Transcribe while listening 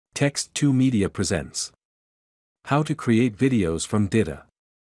TXTOmedia presents How to Create Videos from DITA.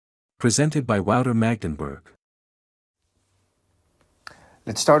 Presented by Wouter Magdenburg.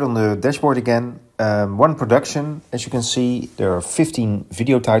 Let's start on the dashboard again. One production. As you can see, there are 15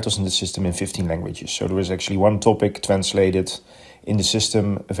 video titles in the system in 15 languages. So there is actually one topic translated in the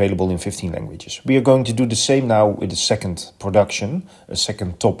system available in 15 languages. We are going to do the same now with the second production, a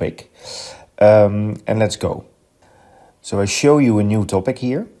second topic. And let's go. So I show you a new topic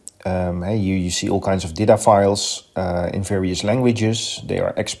here. You see all kinds of DITA files in various languages. They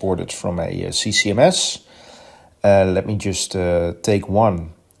are exported from a CCMS. Let me just take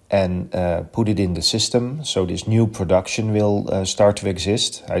one and put it in the system. So this new production will start to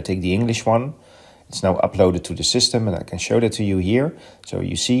exist. I take the English one. It's now uploaded to the system and I can show that to you here. So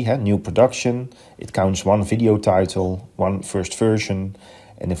you see, new production. It counts one video title, one first version.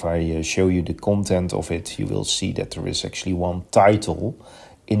 And if I show you the content of it, you will see that there is actually one title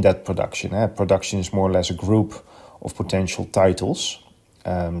in that production. Production is more or less a group of potential titles.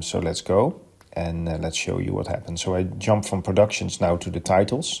 So let's go and let's show you what happens. So I jump from productions now to the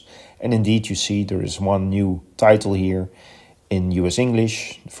titles. And indeed, you see there is one new title here in US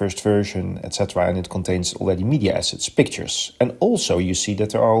English, first version, etc. And it contains already media assets, pictures. And also you see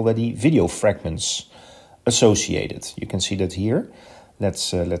that there are already video fragments associated. You can see that here.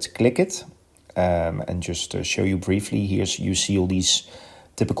 Let's click it and just show you briefly. Here you see all these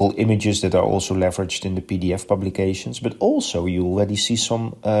typical images that are also leveraged in the PDF publications, but also you already see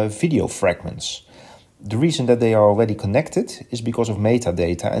some video fragments. The reason that they are already connected is because of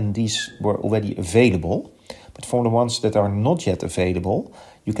metadata, and these were already available. But for the ones that are not yet available,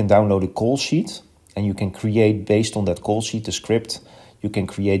 you can download a call sheet and you can create, based on that call sheet, the script, you can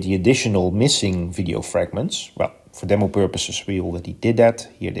create the additional missing video fragments. Well, for demo purposes, we already did that.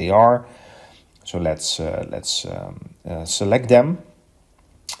 Here they are. So let's select them.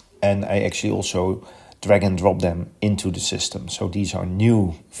 And I actually also drag and drop them into the system. So these are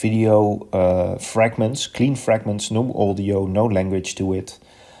new video fragments, clean fragments, no audio, no language to it.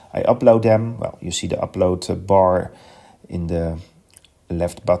 I upload them. Well, you see the upload bar in the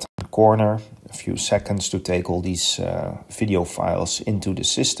left bottom corner. A few seconds to take all these video files into the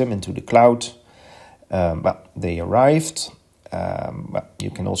system, into the cloud. They arrived. You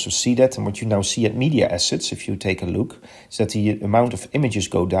can also see that, and what you now see at media assets, if you take a look, is that the amount of images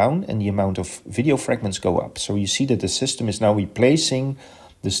go down and the amount of video fragments go up. So you see that the system is now replacing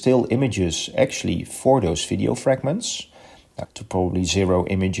the still images actually for those video fragments to probably 0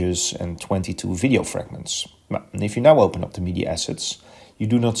 images and 22 video fragments. And if you now open up the media assets, you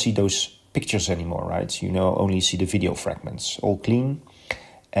do not see those pictures anymore, right? You now only see the video fragments, all clean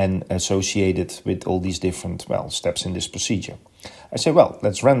and associated with all these different, steps in this procedure. I say,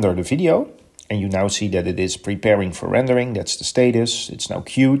 let's render the video. And you now see that it is preparing for rendering. That's the status. It's now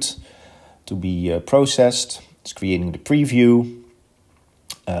queued to be processed. It's creating the preview.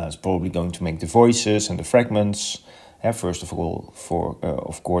 It's probably going to make the voices and the fragments. First of all, for,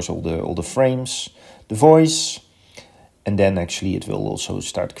 of course, all the frames, the voice. And then actually it will also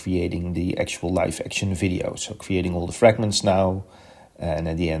start creating the actual live action video. So creating all the fragments now. And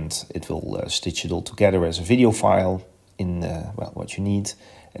at the end, it will stitch it all together as a video file in what you need.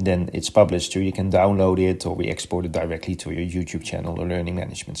 And then it's published, so you can download it or we export it directly to your YouTube channel or learning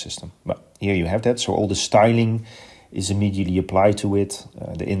management system. But here you have that. So all the styling is immediately applied to it.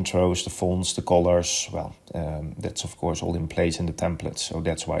 The intros, the fonts, the colors. That's of course all in place in the templates. So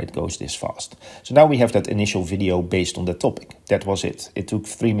that's why it goes this fast. So now we have that initial video based on the topic. That was it. It took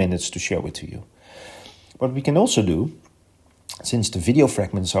 3 minutes to show it to you. What we can also do, since the video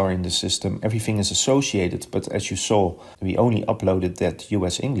fragments are in the system, everything is associated. But as you saw, we only uploaded that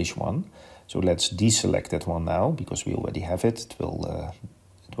US English one. So let's deselect that one now because we already have it.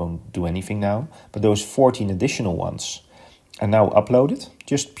 It won't do anything now. But those 14 additional ones are now uploaded.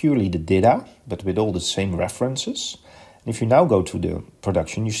 Just purely the DITA, but with all the same references. And if you now go to the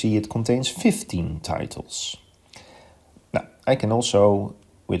production, you see it contains 15 titles. Now, I can also,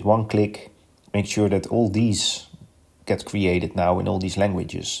 with one click, make sure that all these get created now in all these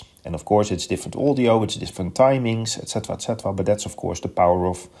languages. And of course it's different audio, it's different timings, etc, etc. But that's of course the power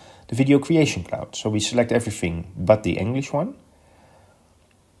of the video creation cloud. So we select everything but the English one.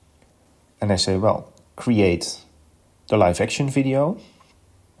 And I say, create the live action video,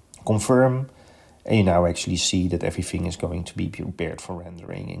 confirm, and you now actually see that everything is going to be prepared for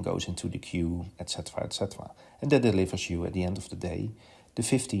rendering and goes into the queue, etc, etc. And that delivers you at the end of the day the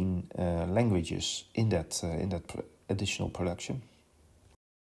 15 languages in that additional production.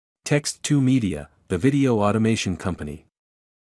 TXTOmedia, the video automation company.